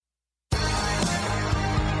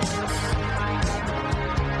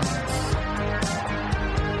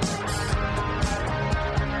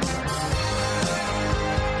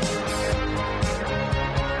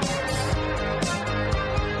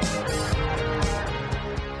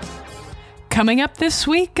Coming up this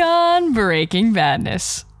week on Breaking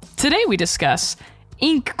Badness. Today we discuss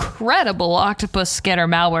incredible octopus scanner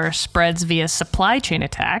malware spreads via supply chain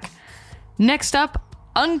attack. Next up,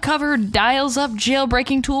 uncover dials up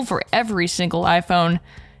jailbreaking tool for every single iPhone.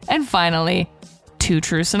 And finally, two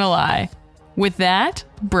truths and a lie. With that,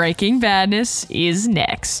 Breaking Badness is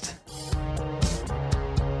next.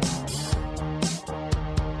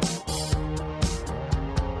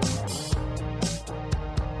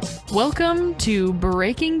 Welcome to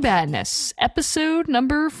Breaking Badness, episode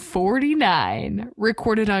number 49,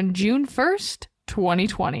 recorded on June 1st,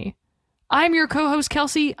 2020. I'm your co-host,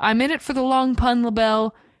 Kelsey. I'm in it for the long pun,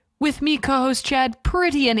 LaBelle. With me, co-host Chad,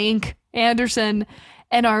 Pretty and Ink Anderson,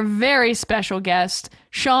 and our very special guest,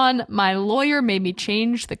 Sean, my lawyer made me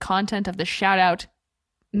change the content of the shout-out,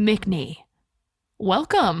 McNee.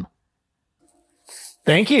 Welcome.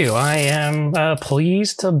 Thank you. I am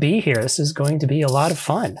pleased to be here. This is going to be a lot of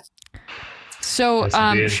fun. So,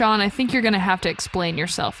 Sean, I think you're going to have to explain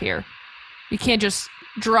yourself here. You can't just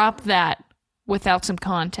drop that without some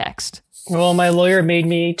context. Well, my lawyer made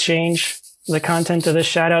me change the content of the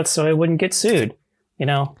shout-out so I wouldn't get sued. You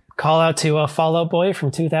know, call out to Fall Out Boy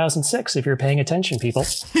from 2006 if you're paying attention, people.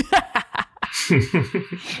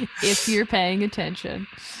 If you're paying attention.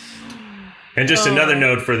 And just another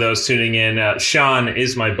note for those tuning in, Sean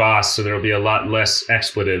is my boss, so there will be a lot less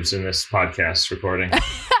expletives in this podcast recording.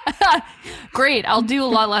 Great. I'll do a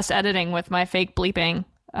lot less editing with my fake bleeping.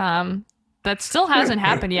 That still hasn't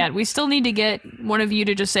happened yet. We still need to get one of you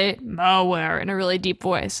to just say malware in a really deep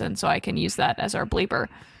voice, and so I can use that as our bleeper.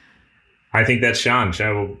 I think that's Sean.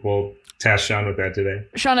 We'll task Sean with that today.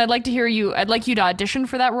 Sean, I'd like to hear you. I'd like you to audition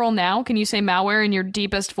for that role now. Can you say malware in your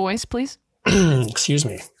deepest voice, please? Excuse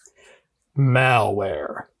me.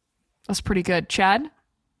 Malware. That's pretty good. Chad?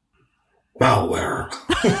 Malware.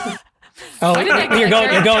 Oh, you're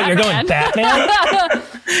going Batman?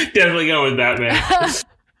 Definitely going with Batman.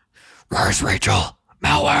 Where's Rachel?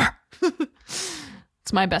 Malware.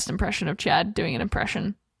 It's my best impression of Chad doing an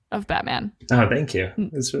impression of Batman. Oh, thank you.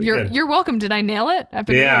 That's really good. You're welcome. Did I nail it? I've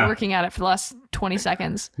been really working at it for the last 20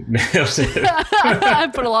 seconds. Nailed it. I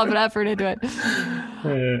put a lot of effort into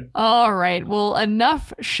it. All right. Well,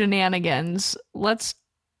 enough shenanigans. Let's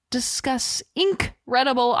discuss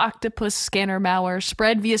incredible octopus scanner malware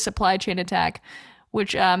spread via supply chain attack,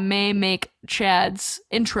 which may make Chad's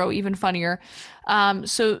intro even funnier.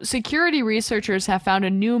 So security researchers have found a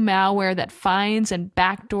new malware that finds and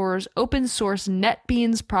backdoors open source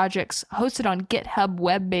NetBeans projects hosted on GitHub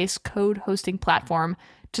web-based code hosting platform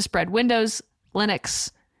to spread Windows,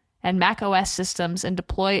 Linux, and Mac OS systems and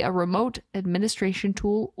deploy a remote administration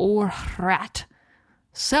tool or RAT.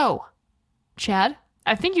 So, Chad,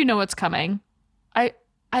 I think you know what's coming.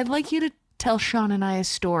 I'd like you to tell Sean and I a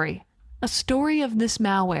story of this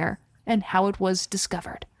malware and how it was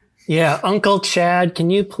discovered. Yeah, Uncle Chad, can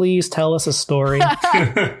you please tell us a story?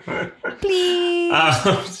 Please.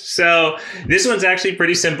 So this one's actually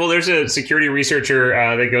pretty simple. There's a security researcher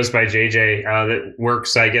that goes by JJ that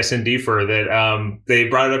works, I guess, in DFIR that they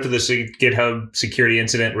brought it up to the GitHub Security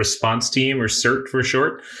Incident Response Team, or CERT for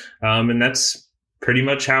short. And that's pretty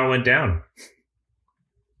much how it went down.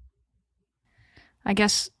 I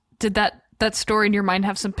guess, did that story in your mind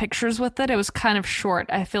have some pictures with it? It was kind of short.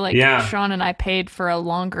 I feel like Sean and I paid for a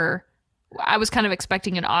longer... I was kind of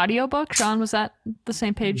expecting an audiobook. Sean, was that the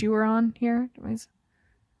same page you were on here?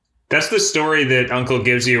 That's the story that Uncle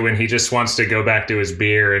gives you when he just wants to go back to his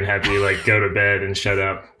beer and have you go to bed and shut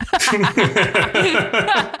up.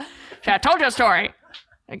 I told you a story.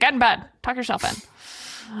 Get in bed. Tuck yourself in.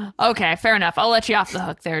 Okay, fair enough. I'll let you off the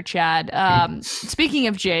hook there, Chad. Speaking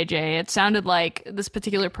of JJ, it sounded like this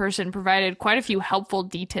particular person provided quite a few helpful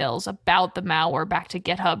details about the malware back to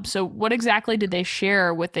GitHub. So what exactly did they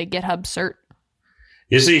share with the GitHub cert?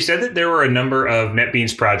 Yeah, so you said that there were a number of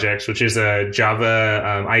NetBeans projects, which is a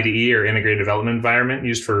Java IDE or integrated development environment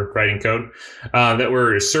used for writing code, that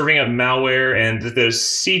were serving up malware, and that the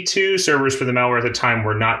C2 servers for the malware at the time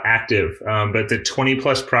were not active. But the 20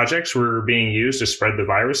 plus projects were being used to spread the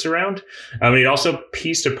virus around. And he also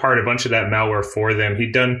pieced apart a bunch of that malware for them.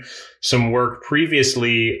 He'd done some work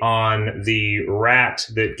previously on the rat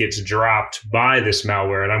that gets dropped by this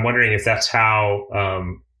malware. And I'm wondering if that's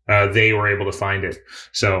how, they were able to find it.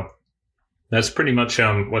 So that's pretty much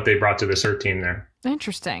what they brought to the CERT team there.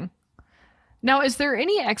 Interesting. Now, is there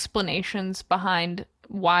any explanations behind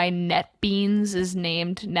why NetBeans is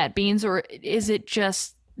named NetBeans, or is it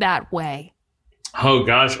just that way? Oh,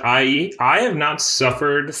 gosh. I have not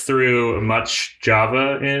suffered through much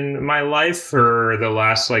Java in my life for the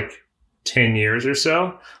last 10 years or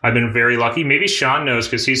so. I've been very lucky. Maybe Sean knows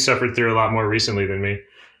because he's suffered through a lot more recently than me.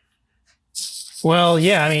 Well,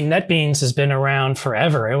 yeah, I mean, NetBeans has been around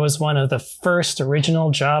forever. It was one of the first original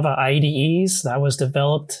Java IDEs that was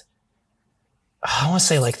developed, I want to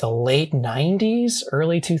say like the late 90s,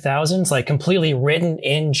 early 2000s, like completely written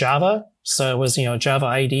in Java. So it was, Java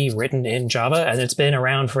IDE written in Java, and it's been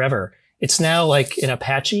around forever. It's now like an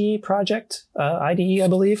Apache project, IDE, I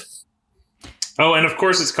believe. Oh, and of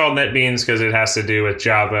course it's called NetBeans because it has to do with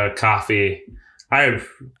Java, coffee. I'm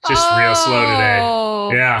just real slow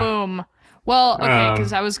today. Yeah. Boom. Well, okay,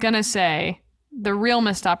 because I was gonna say the real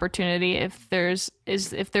missed opportunity if there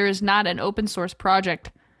is not an open source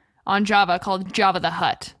project on Java called Java the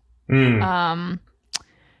Hut. That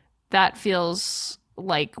feels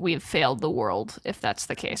like we've failed the world if that's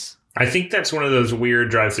the case. I think that's one of those weird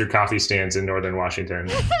drive-through coffee stands in Northern Washington.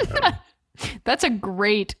 That's a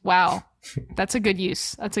great wow. That's a good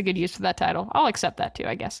use. That's a good use for that title. I'll accept that too,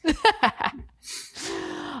 I guess.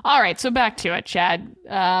 All right, so back to it, Chad.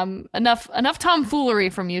 Enough tomfoolery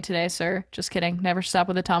from you today, sir. Just kidding. Never stop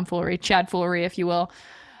with the tomfoolery. Chad-foolery, if you will.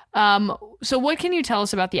 So what can you tell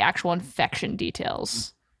us about the actual infection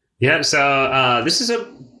details? Yeah, so this is a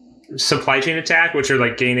supply chain attack, which are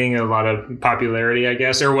like gaining a lot of popularity, I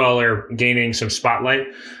guess, or gaining some spotlight.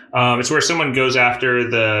 It's where someone goes after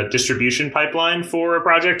the distribution pipeline for a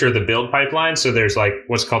project or the build pipeline. So there's like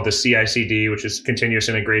what's called the CI/CD, which is continuous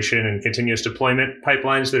integration and continuous deployment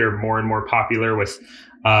pipelines that are more and more popular with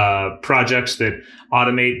projects that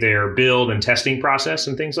automate their build and testing process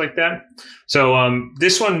and things like that. So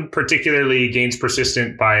this one particularly gains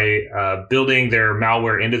persistent by building their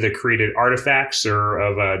malware into the created artifacts or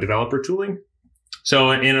of developer tooling.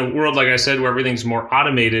 So in a world, like I said, where everything's more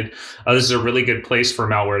automated, this is a really good place for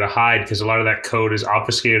malware to hide because a lot of that code is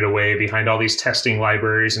obfuscated away behind all these testing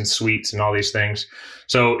libraries and suites and all these things.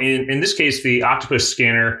 So in this case, the Octopus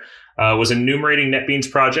scanner was enumerating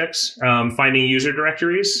NetBeans projects, finding user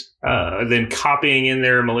directories, then copying in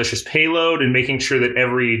their malicious payload and making sure that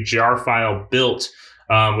every jar file built,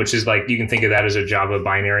 which is like, you can think of that as a Java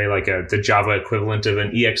binary, like the Java equivalent of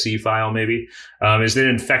an exe file maybe, is then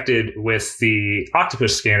infected with the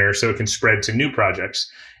Octopus scanner so it can spread to new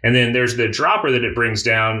projects. And then there's the dropper that it brings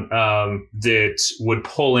down that would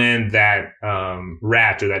pull in that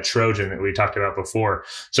rat or that Trojan that we talked about before.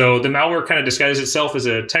 So the malware kind of disguises itself as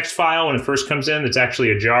a text file when it first comes in. It's actually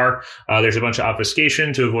a jar. There's a bunch of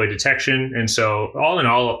obfuscation to avoid detection. And so all in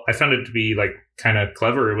all, I found it to be like kind of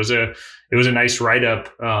clever. It was a nice write-up,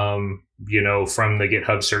 from the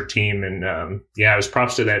GitHub cert team. And it was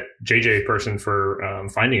props to that JJ person for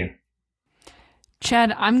finding it.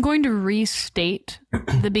 Chad, I'm going to restate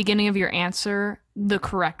the beginning of your answer the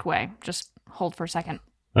correct way. Just hold for a second.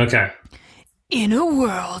 Okay. In a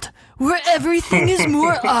world where everything is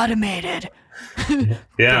more automated,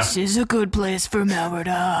 this is a good place for malware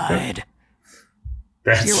to hide.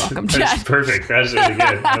 You're welcome, Chad. That's perfect. That's really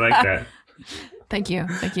good. I like that. Thank you.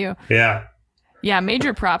 Yeah. Yeah,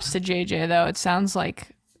 major props to JJ, though. It sounds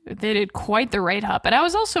like they did quite the write-up. And I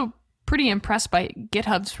was also pretty impressed by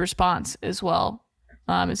GitHub's response as well.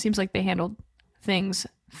 It seems like they handled things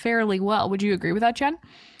fairly well. Would you agree with that, Jen?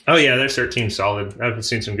 Oh, yeah, their cert team's solid. I've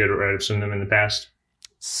seen some good write-ups from them in the past.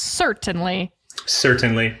 Certainly.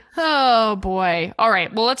 Oh, boy. All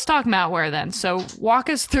right, well, let's talk malware then. So walk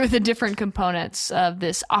us through the different components of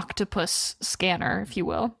this Octopus scanner, if you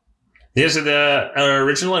will. Yeah, so the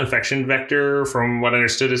original infection vector, from what I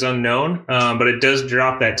understood, is unknown, but it does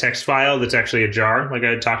drop that text file that's actually a jar, like I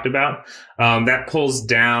had talked about. That pulls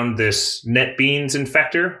down this NetBeans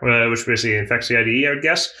infector, which basically infects the IDE, I would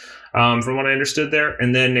guess, from what I understood there.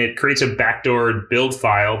 And then it creates a backdoor build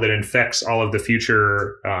file that infects all of the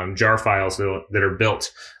future jar files that are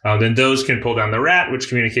built. Then those can pull down the rat, which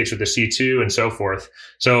communicates with the C2 and so forth.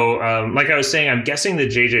 So like I was saying, I'm guessing that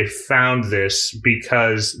JJ found this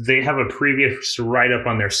because they have a previous write-up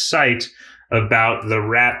on their site about the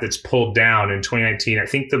rat that's pulled down in 2019. I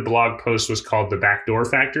think the blog post was called The Backdoor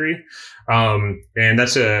Factory. And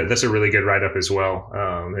that's a really good write-up as well,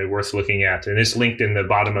 and worth looking at. And it's linked in the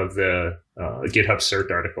bottom of the GitHub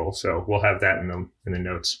cert article. So we'll have that in the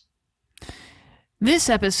notes. This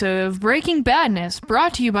episode of Breaking Badness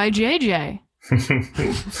brought to you by JJ.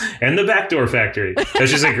 And the Backdoor Factory.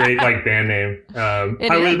 That's just a great band name.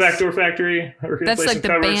 The Backdoor Factory. That's like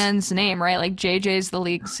the band's name, right? Like JJ's the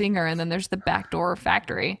lead singer, and then there's the Backdoor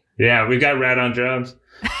Factory. Yeah, we've got Rat on drums.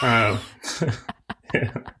 Yeah.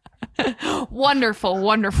 Wonderful.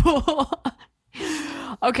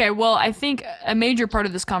 Okay, well, I think a major part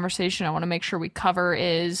of this conversation I want to make sure we cover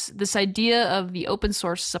is this idea of the open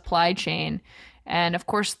source supply chain. And of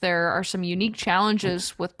course, there are some unique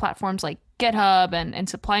challenges with platforms like GitHub and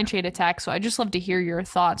supply chain attacks. So I'd just love to hear your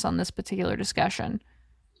thoughts on this particular discussion.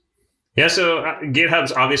 Yeah, so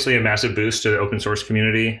GitHub's obviously a massive boost to the open source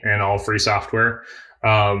community and all free software.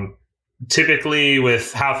 Typically,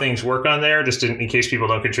 with how things work on there, just in case people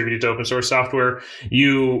don't contribute to open source software,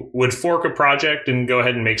 you would fork a project and go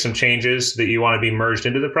ahead and make some changes that you want to be merged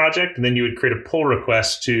into the project. And then you would create a pull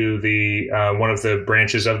request to the one of the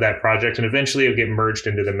branches of that project. And eventually it would get merged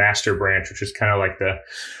into the master branch, which is kind of like the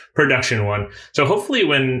production one. So hopefully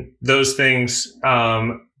when those things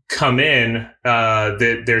come in,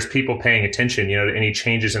 that there's people paying attention, to any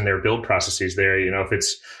changes in their build processes there. If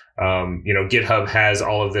it's, GitHub has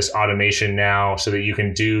all of this automation now so that you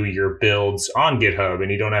can do your builds on GitHub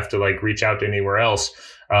and you don't have to reach out to anywhere else.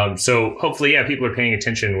 So hopefully, people are paying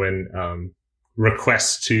attention when,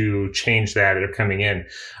 requests to change that are coming in.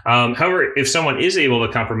 However, if someone is able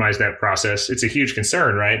to compromise that process, it's a huge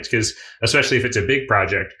concern, right? Because especially if it's a big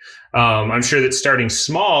project, I'm sure that starting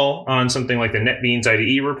small on something like the NetBeans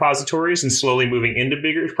IDE repositories and slowly moving into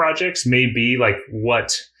bigger projects may be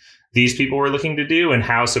what these people were looking to do and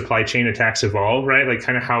how supply chain attacks evolve, right?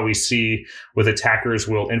 Kind of how we see with attackers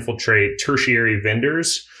will infiltrate tertiary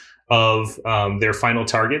vendors of their final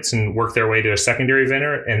targets and work their way to a secondary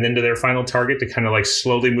vendor and then to their final target to kind of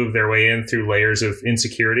slowly move their way in through layers of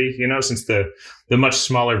insecurity, since the much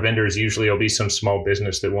smaller vendors usually will be some small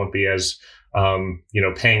business that won't be as,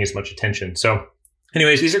 paying as much attention. So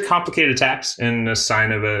anyways, these are complicated attacks and a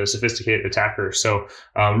sign of a sophisticated attacker. So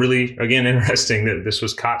really, again, interesting that this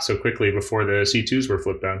was caught so quickly before the C2s were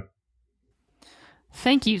flipped on.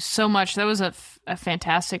 Thank you so much. That was a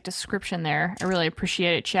fantastic description there. I really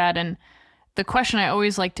appreciate it, Chad. And the question I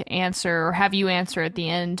always like to answer, or have you answer at the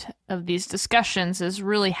end of these discussions, is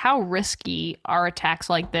really how risky are attacks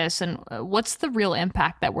like this and what's the real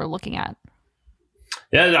impact that we're looking at?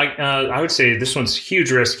 Yeah, I would say this one's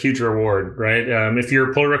huge risk, huge reward, right? If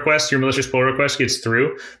your malicious pull request gets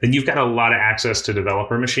through, then you've got a lot of access to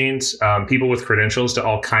developer machines, people with credentials to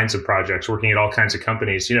all kinds of projects, working at all kinds of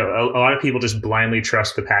companies. A lot of people just blindly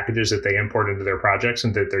trust the packages that they import into their projects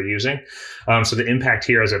and that they're using. So the impact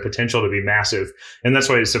here has a potential to be massive. And that's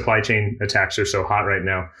why supply chain attacks are so hot right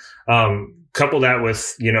now. Couple that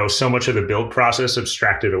with, so much of the build process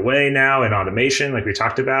abstracted away now and automation, like we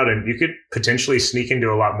talked about, and you could potentially sneak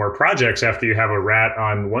into a lot more projects after you have a rat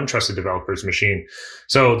on one trusted developer's machine.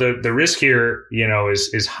 So the risk here,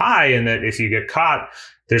 is high in that if you get caught,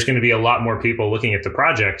 there's going to be a lot more people looking at the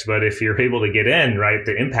project. But if you're able to get in, right,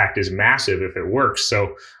 the impact is massive if it works.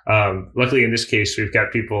 So luckily in this case, we've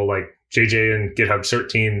got people like JJ and GitHub Cert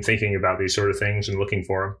team thinking about these sort of things and looking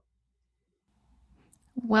for them.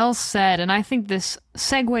 Well said, and I think this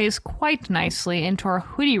segues quite nicely into our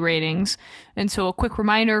hoodie ratings. And so a quick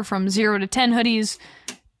reminder from 0 to 10 hoodies.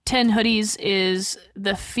 10 hoodies is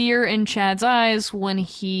the fear in Chad's eyes when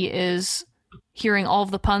he is hearing all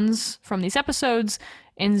of the puns from these episodes,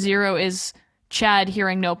 and 0 is Chad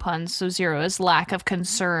hearing no puns. So 0 is lack of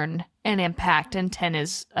concern and impact, and 10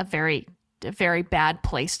 is a very bad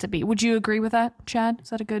place to be. Would you agree with that, Chad? Is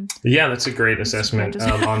that a good? Yeah, that's a great assessment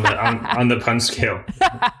on the pun scale.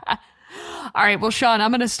 All right, well, Sean, I'm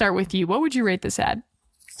going to start with you. What would you rate this ad?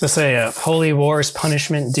 To say a holy wars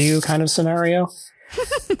punishment due kind of scenario.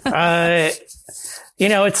 I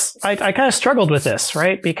kind of struggled with this,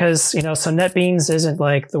 right? Because so NetBeans isn't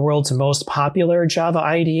the world's most popular Java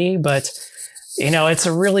IDE, but it's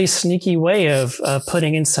a really sneaky way of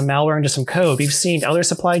putting in some malware into some code. We've seen other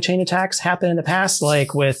supply chain attacks happen in the past,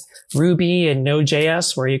 like with Ruby and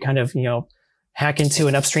Node.js, where you kind of, hack into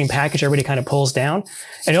an upstream package everybody kind of pulls down.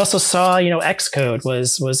 And you also saw, Xcode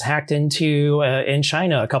was hacked into in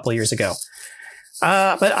China a couple of years ago.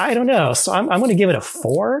 But I don't know. So I'm going to give it a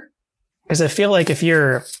 4. Because I feel like if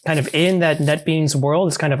you're kind of in that NetBeans world,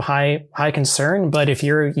 it's kind of high concern. But if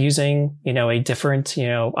you're using, a different,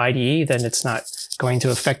 IDE, then it's not going to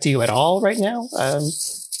affect you at all right now.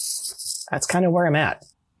 That's kind of where I'm at.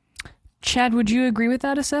 Chad, would you agree with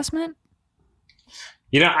that assessment?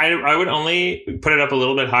 I would only put it up a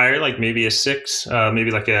little bit higher, like maybe a 6,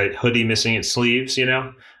 maybe like a hoodie missing its sleeves,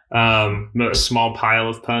 a small pile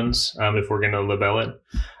of puns, if we're going to label it.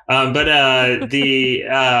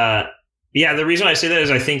 The reason I say that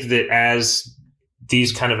is I think that as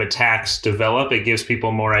these kind of attacks develop, it gives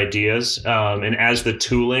people more ideas. And as the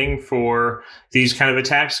tooling for these kind of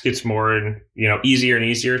attacks gets more, easier and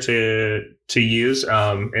easier to use,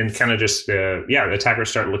 and kind of just, the attackers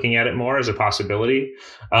start looking at it more as a possibility.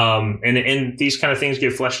 And these kind of things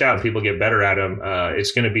get fleshed out, people get better at them.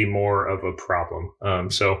 It's going to be more of a problem.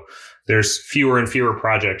 So there's fewer and fewer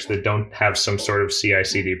projects that don't have some sort of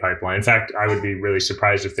CI/CD pipeline. In fact, I would be really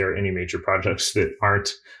surprised if there are any major projects that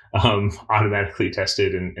aren't automatically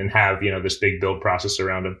tested and have, this big build process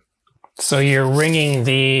around them. So you're ringing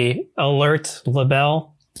the alert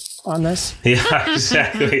label on this? Yeah,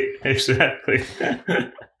 exactly. Exactly.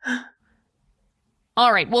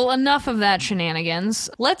 All right. Well, enough of that shenanigans.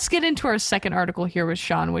 Let's get into our second article here with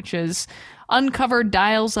Sean, which is Uncover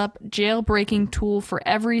dials up jailbreaking tool for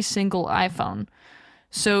every single iPhone.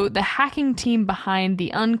 So the hacking team behind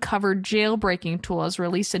the Uncover jailbreaking tool has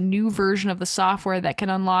released a new version of the software that can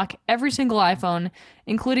unlock every single iPhone,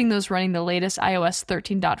 including those running the latest iOS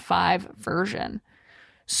 13.5 version.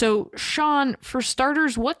 So, Sean, for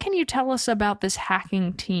starters, what can you tell us about this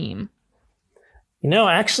hacking team?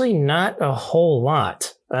 Actually not a whole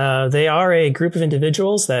lot. They are a group of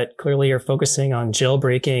individuals that clearly are focusing on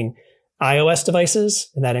jailbreaking iOS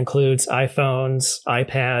devices, and that includes iPhones,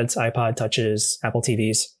 iPads, iPod Touches, Apple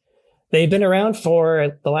TVs. They've been around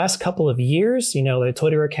for the last couple of years. The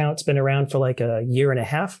Twitter account's been around for like a year and a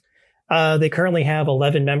half. They currently have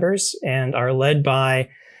 11 members and are led by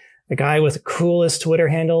the guy with the coolest Twitter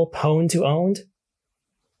handle, Pwn2Owned,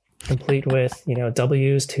 complete with,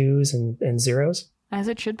 W's, twos, and zeros. As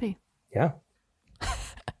it should be. Yeah.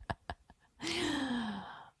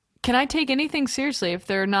 Can I take anything seriously if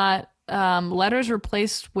they're not letters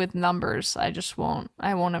replaced with numbers? I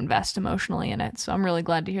won't invest emotionally in it. So I'm really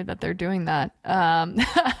glad to hear that they're doing that.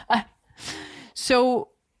 So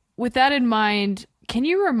with that in mind, can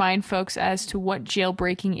you remind folks as to what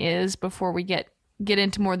jailbreaking is before we get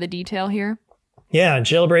into more of the detail here? Yeah,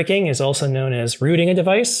 jailbreaking is also known as rooting a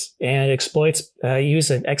device, and exploits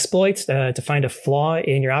use an exploit to find a flaw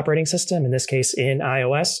in your operating system, in this case in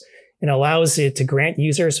iOS, and allows it to grant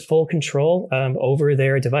users full control over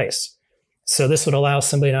their device. So this would allow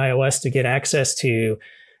somebody in iOS to get access to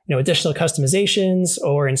additional customizations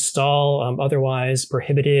or install otherwise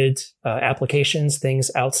prohibited applications,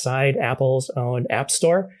 things outside Apple's own App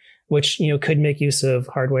Store, which could make use of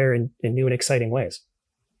hardware in new and exciting ways.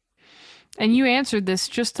 And you answered this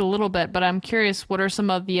just a little bit, but I'm curious, what are some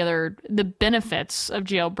of the benefits of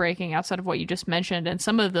jailbreaking outside of what you just mentioned, and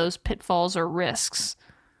some of those pitfalls or risks?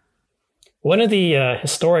 One of the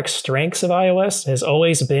historic strengths of iOS has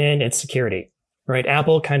always been its security, right?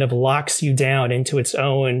 Apple kind of locks you down into its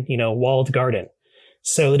own, walled garden.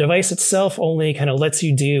 So the device itself only kind of lets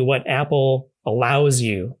you do what Apple allows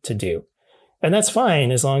you to do. And that's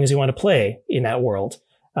fine as long as you want to play in that world.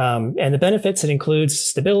 And the benefits, it includes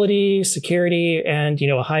stability, security, and,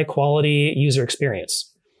 a high quality user experience.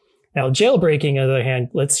 Now, jailbreaking, on the other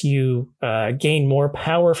hand, lets you gain more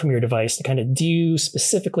power from your device to kind of do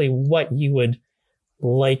specifically what you would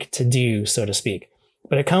like to do, so to speak.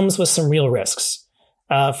 But it comes with some real risks.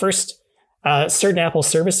 First, certain Apple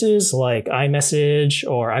services like iMessage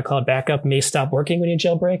or iCloud Backup may stop working when you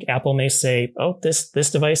jailbreak. Apple may say, oh, this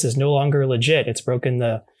device is no longer legit. It's broken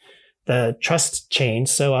the trust chain,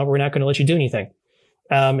 so we're not going to let you do anything.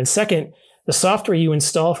 And second, the software you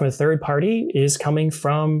install from a third party is coming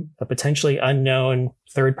from a potentially unknown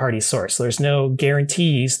third party source. There's no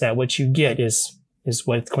guarantees that what you get is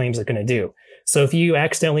what it claims it's going to do. So if you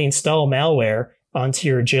accidentally install malware onto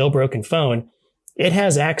your jailbroken phone, it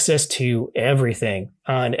has access to everything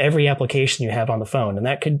on every application you have on the phone, and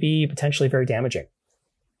that could be potentially very damaging.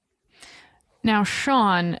 Now,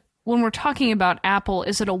 Sean, when we're talking about Apple,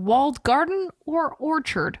 is it a walled garden or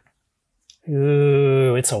orchard?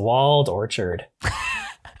 Ooh, it's a walled orchard.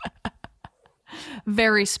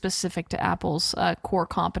 Very specific to Apple's core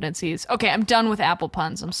competencies. Okay, I'm done with Apple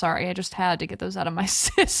puns. I'm sorry. I just had to get those out of my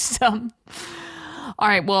system. All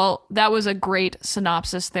right, well, that was a great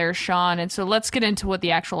synopsis there, Sean. And so let's get into what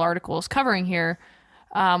the actual article is covering here,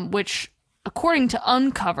 which, according to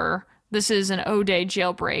Uncover, this is an O-Day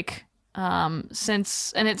jailbreak.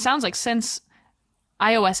 Since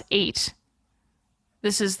iOS 8,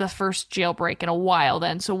 this is the first jailbreak in a while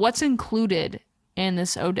then. So what's included in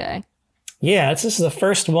this O-Day? Yeah, this is the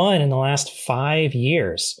first one in the last 5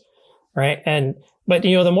 years, right? But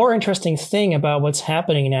the more interesting thing about what's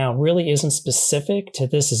happening now really isn't specific to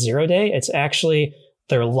this 0-day. It's actually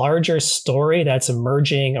the larger story that's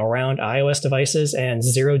emerging around iOS devices and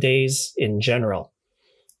 0 days in general.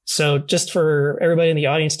 So just for everybody in the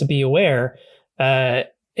audience to be aware, a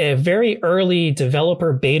very early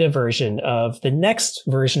developer beta version of the next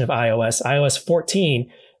version of iOS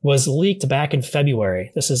 14, was leaked back in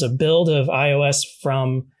February. This is a build of iOS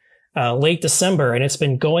from late December, and it's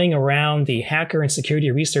been going around the hacker and security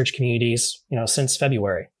research communities, since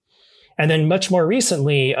February. And then much more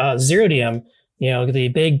recently, Zerodium, the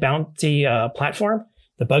big bounty platform,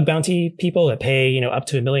 the bug bounty people that pay, up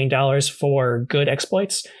to $1 million for good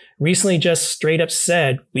exploits, recently just straight up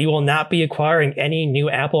said, we will not be acquiring any new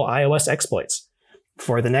Apple iOS exploits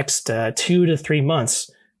for the next 2 to 3 months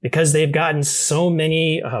because they've gotten so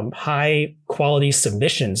many high quality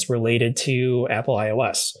submissions related to Apple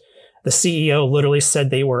iOS. The CEO literally said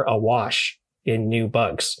they were awash in new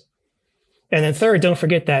bugs. And then third, don't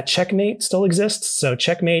forget that Checkmate still exists. So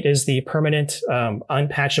Checkmate is the permanent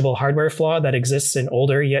unpatchable hardware flaw that exists in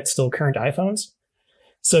older yet still current iPhones.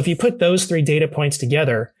 So if you put those three data points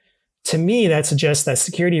together, to me, that suggests that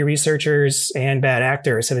security researchers and bad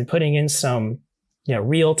actors have been putting in some,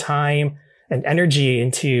 real time and energy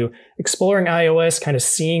into exploring iOS, kind of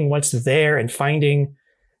seeing what's there and finding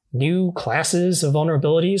new classes of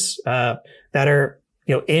vulnerabilities that are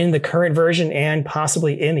in the current version and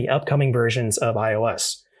possibly in the upcoming versions of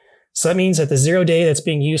iOS. So that means that the 0-day that's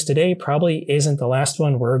being used today probably isn't the last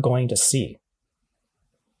one we're going to see.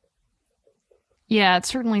 Yeah, it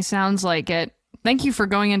certainly sounds like it. Thank you for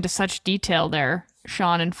going into such detail there,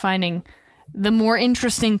 Sean, and finding the more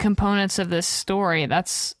interesting components of this story.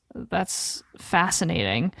 That's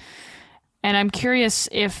fascinating. And I'm curious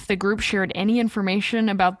if the group shared any information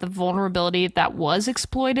about the vulnerability that was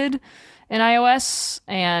exploited in iOS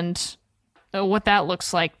and what that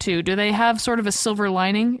looks like too. Do they have sort of a silver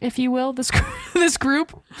lining, if you will, this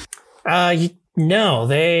group? No,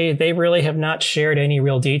 they really have not shared any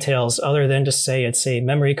real details other than to say it's a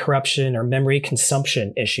memory corruption or memory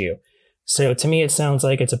consumption issue. So to me, it sounds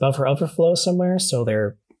like it's a buffer overflow somewhere. So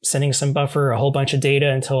they're sending some buffer, a whole bunch of data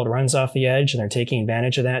until it runs off the edge, and they're taking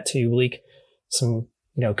advantage of that to leak some,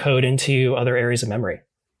 code into other areas of memory.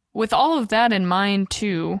 With all of that in mind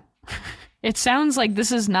too, it sounds like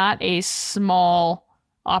this is not a small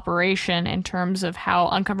operation in terms of how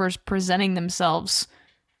Uncover is presenting themselves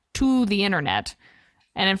to the internet.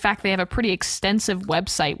 And in fact, they have a pretty extensive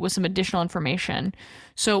website with some additional information.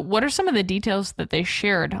 So what are some of the details that they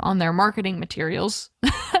shared on their marketing materials?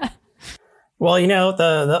 Well,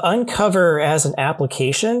 the Uncover as an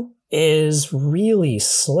application is really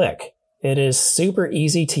slick. It is super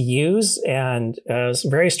easy to use and it's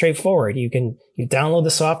very straightforward. You download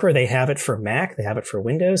the software. They have it for Mac. They have it for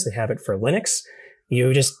Windows. They have it for Linux.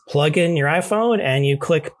 You just plug in your iPhone and you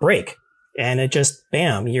click break. And it just,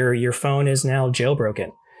 bam, your phone is now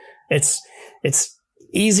jailbroken. It's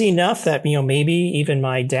easy enough that, maybe even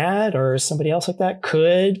my dad or somebody else like that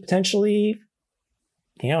could potentially,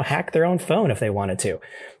 hack their own phone if they wanted to.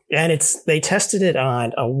 And they tested it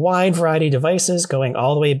on a wide variety of devices going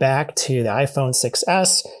all the way back to the iPhone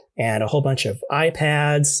 6S and a whole bunch of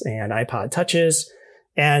iPads and iPod touches.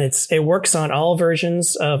 And it works on all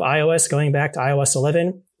versions of iOS going back to iOS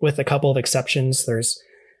 11 with a couple of exceptions.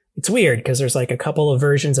 It's weird because there's like a couple of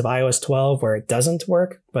versions of iOS 12 where it doesn't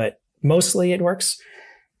work, but mostly it works.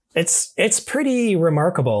 It's pretty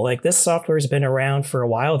remarkable. Like, this software has been around for a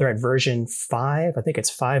while. They're at version 5. I think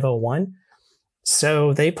it's 5.01.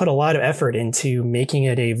 So they put a lot of effort into making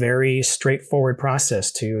it a very straightforward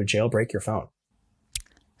process to jailbreak your phone.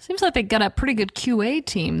 Seems like they got a pretty good QA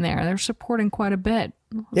team there. They're supporting quite a bit.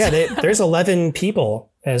 Yeah, there's 11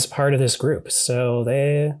 people as part of this group. So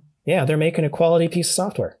they're making a quality piece of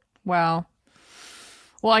software. Wow.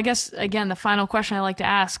 Well, I guess, again, the final question I like to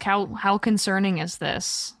ask, how concerning is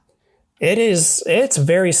this? It's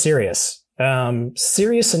very serious.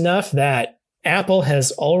 Serious enough that Apple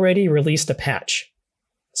has already released a patch.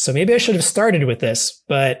 So maybe I should have started with this,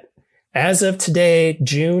 but as of today,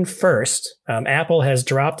 June 1st, Apple has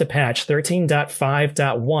dropped a patch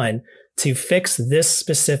 13.5.1 to fix this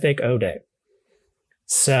specific O-Day.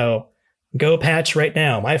 So go patch right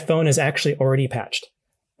now. My phone is actually already patched.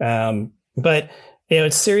 But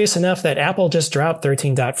it's serious enough that Apple just dropped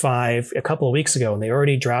 13.5 a couple of weeks ago, and they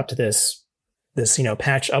already dropped this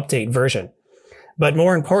patch update version. But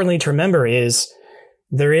more importantly to remember is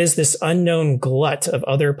there is this unknown glut of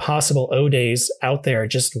other possible O-Days out there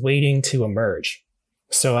just waiting to emerge.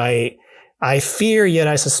 So I fear, yet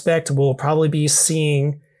I suspect we'll probably be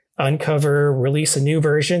seeing Uncover release a new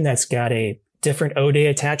version that's got a different O-Day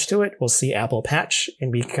attached to it. We'll see Apple patch,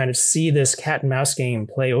 and we kind of see this cat and mouse game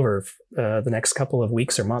play over the next couple of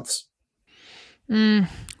weeks or months.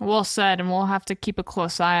 Well said, and we'll have to keep a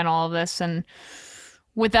close eye on all of this. And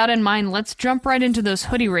with that in mind, let's jump right into those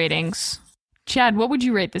hoodie ratings. Chad, what would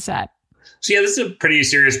you rate this at? So yeah, this is a pretty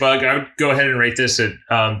serious bug. I would go ahead and rate this at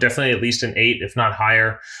definitely at least an 8, if not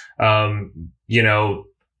higher.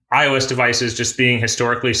 iOS devices just being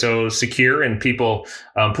historically so secure, and people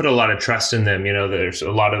put a lot of trust in them. There's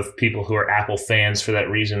a lot of people who are Apple fans for that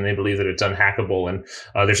reason. They believe that it's unhackable, and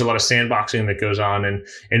there's a lot of sandboxing that goes on,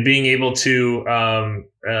 and being able to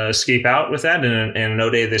escape out with that in an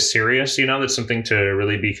O-Day this serious, that's something to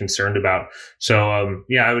really be concerned about. So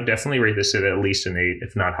I would definitely rate this at least an 8,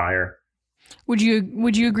 if not higher. Would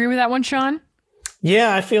you agree with that one, Sean?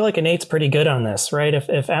 Yeah, I feel like Innate's pretty good on this, right?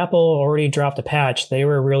 If Apple already dropped a patch, they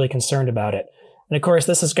were really concerned about it. And of course,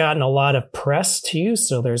 this has gotten a lot of press too,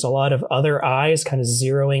 so there's a lot of other eyes kind of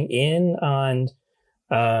zeroing in on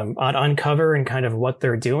Uncover and kind of what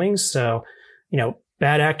they're doing. So,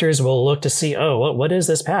 bad actors will look to see, what is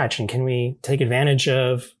this patch? And can we take advantage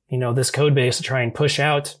of, this code base to try and push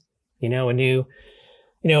out, a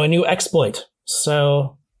new exploit.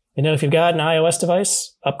 So, if you've got an iOS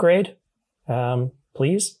device, upgrade.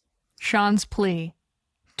 Please? Sean's plea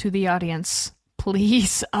to the audience.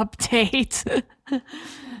 Please update.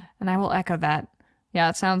 And I will echo that. Yeah,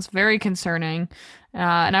 it sounds very concerning.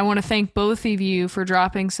 And I want to thank both of you for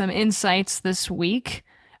dropping some insights this week.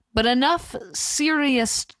 But enough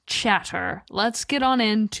serious chatter. Let's get on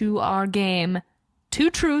into our game. 2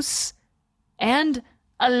 truths and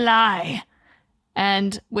a lie.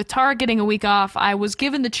 And with Tara getting a week off, I was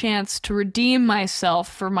given the chance to redeem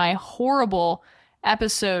myself for my horrible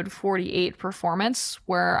episode 48 performance,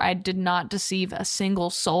 where I did not deceive a single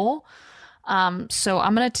soul. So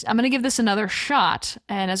I'm gonna give this another shot.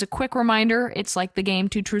 And as a quick reminder, it's like the game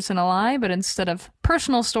 2 Truths and a Lie, but instead of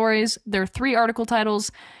personal stories, there are 3 article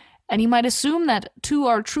titles, and you might assume that 2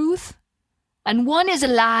 are truth and 1 is a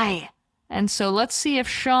lie. And so let's see if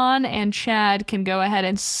Sean and Chad can go ahead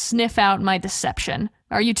and sniff out my deception.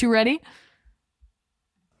 Are you 2 ready?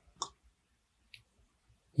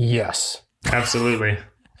 Yes. Absolutely.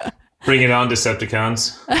 Bring it on,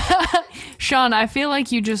 Decepticons. Sean, I feel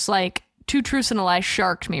like you just 2 truths and a lie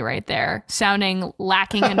sharked me right there, sounding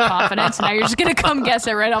lacking in confidence. Now you're just going to come guess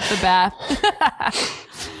it right off the bat.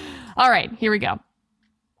 All right, here we go.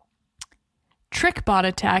 TrickBot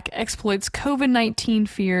attack exploits COVID-19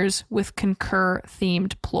 fears with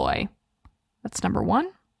Concur-themed ploy. That's number 1.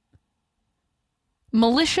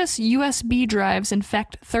 Malicious USB drives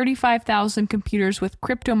infect 35,000 computers with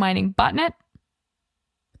crypto mining botnet.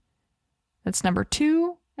 That's number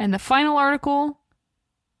 2. And the final article,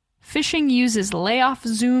 phishing uses layoff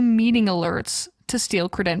Zoom meeting alerts to steal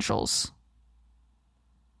credentials.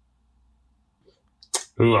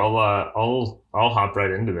 Ooh, I'll hop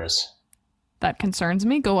right into this. That concerns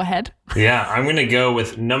me. Go ahead. Yeah, I'm going to go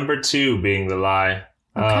with number 2 being the lie.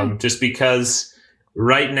 Okay. Just because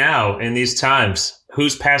right now, in these times,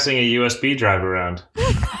 who's passing a USB drive around?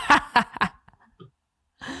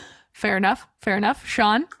 Fair enough.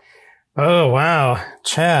 Sean? Oh, wow.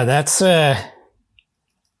 Chad, that's, so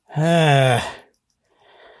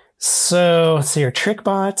let's see, your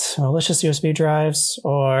TrickBot, malicious USB drives,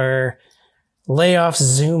 or layoff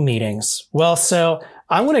Zoom meetings. Well, so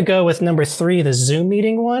I'm going to go with number 3, the Zoom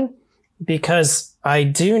meeting one, because I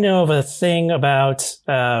do know of a thing about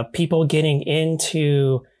people getting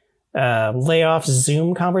into layoff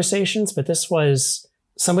Zoom conversations, but this was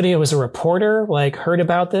somebody who was a reporter, heard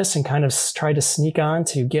about this and kind of tried to sneak on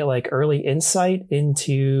to get early insight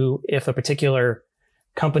into if a particular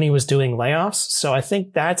company was doing layoffs. So I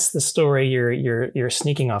think that's the story you're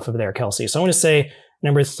sneaking off of there, Kelsey. So I want to say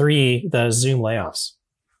number 3, the Zoom layoffs.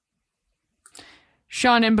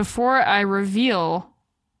 Sean, and before I reveal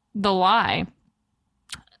the lie,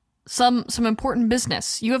 some important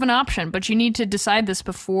business. You have an option, but you need to decide this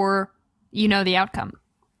before you know the outcome.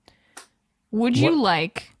 Would you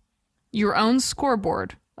like your own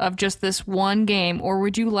scoreboard of just this one game, or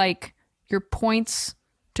would you like your points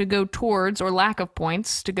to go towards, or lack of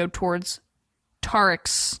points, to go towards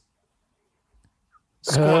Tarek's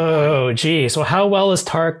scoreboard? Oh, geez. So how well is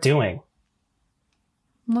Tarek doing?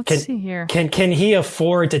 Let's see here. Can he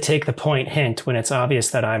afford to take the point hint when it's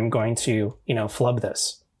obvious that I'm going to, flub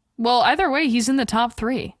this? Well, either way, he's in the top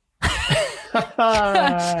 3.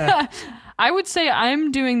 I would say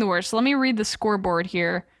I'm doing the worst. Let me read the scoreboard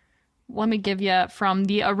here. Let me give you from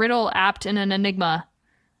the A Riddle Apt in an Enigma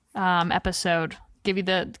episode. Give you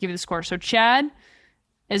the score. So Chad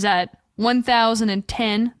is at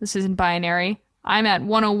 1,010. This is in binary. I'm at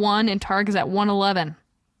 101, and Tarek is at 111.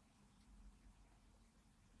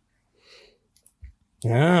 Oh,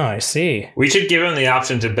 I see. We should give him the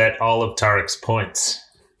option to bet all of Tarek's points.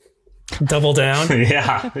 Double down?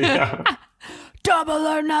 Yeah. Double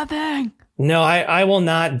or nothing. No, I will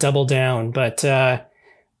not double down, but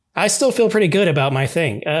I still feel pretty good about my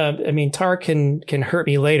thing. Tarek can hurt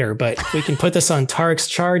me later, but if we can put this on Tarek's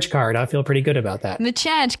charge card, I feel pretty good about that. The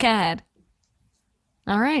charge card.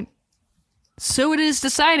 All right. So it is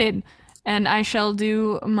decided, and I shall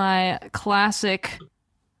do my classic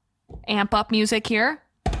amp up music here.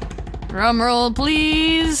 Drum roll,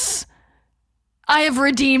 please. I have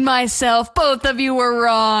redeemed myself. Both of you were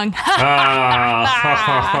wrong.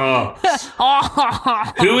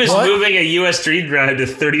 Who is moving a USB drive to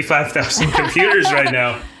 35,000 computers right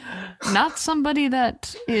now? not somebody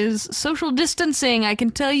that is social distancing, I can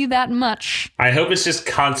tell you that much. I hope it's just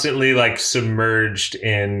constantly like submerged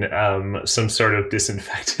in some sort of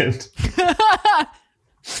disinfectant.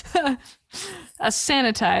 A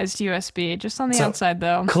sanitized USB, just on the outside,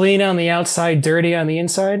 though. Clean on the outside, dirty on the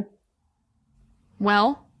inside?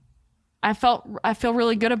 Well, I feel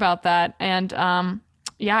really good about that. And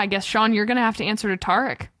yeah, I guess, Sean, you're going to have to answer to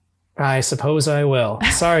Tarek. I suppose I will.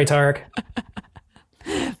 Sorry, Tarek.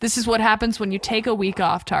 This is what happens when you take a week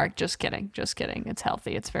off, Tarek. Just kidding. Just kidding. It's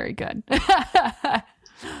healthy. It's very good.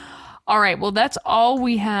 All right. Well, that's all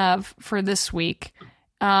we have for this week.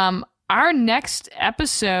 Our next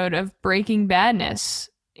episode of Breaking Badness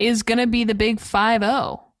is going to be the Big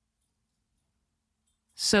 5-0.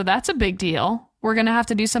 So that's a big deal. We're going to have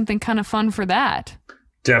to do something kind of fun for that.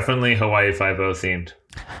 Definitely Hawaii 5-0 themed.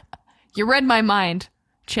 You read my mind,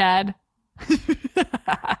 Chad.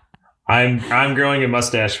 I'm growing a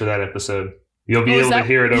mustache for that episode. You'll be able to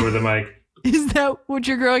hear it over the mic. Is that what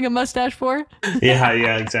you're growing a mustache for?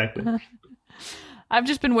 Yeah, exactly. I've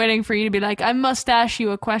just been waiting for you to be like, I mustache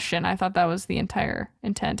you a question. I thought that was the entire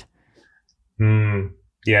intent.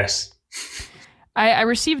 Yes. I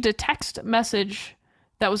received a text message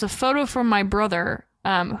that was a photo from my brother,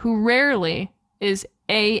 who rarely is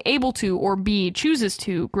A, able to, or B, chooses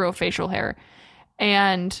to grow facial hair.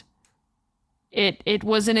 And it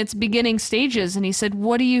was in its beginning stages, and he said,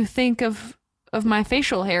 what do you think of my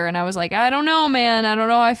facial hair? And I was like, I don't know, man. I don't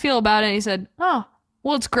know how I feel about it. And he said, oh,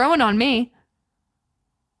 well, it's growing on me.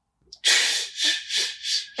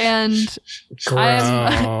 And I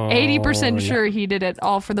am 80% sure he did it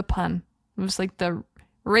all for the pun. It was like the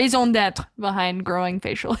raison d'etre behind growing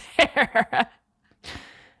facial hair.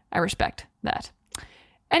 I respect that.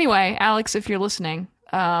 Anyway, Alex, if you're listening,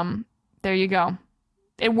 there you go.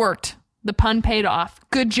 It worked. The pun paid off.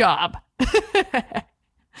 Good job.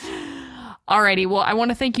 Alrighty, well, I want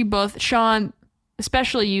to thank you both. Sean,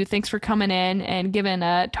 especially you, thanks for coming in and giving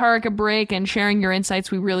Tarek a break and sharing your insights.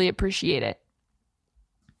 We really appreciate it.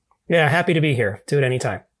 Yeah, happy to be here. Do it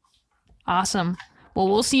anytime. Awesome. Well,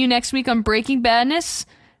 we'll see you next week on Breaking Badness.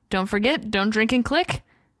 Don't forget, don't drink and click.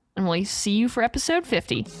 And we'll see you for episode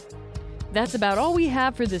 50. That's about all we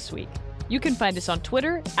have for this week. You can find us on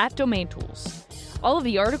Twitter @DomainTools. All of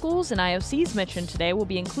the articles and IOCs mentioned today will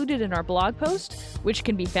be included in our blog post, which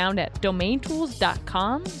can be found at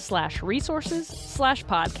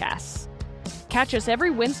domaintools.com/resources/podcasts. Catch us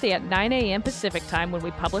every Wednesday at 9 a.m. Pacific time when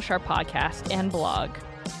we publish our podcast and blog.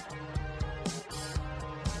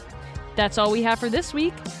 That's all we have for this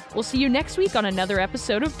week. We'll see you next week on another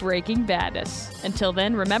episode of Breaking Badness. Until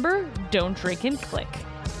then, remember, don't drink and click.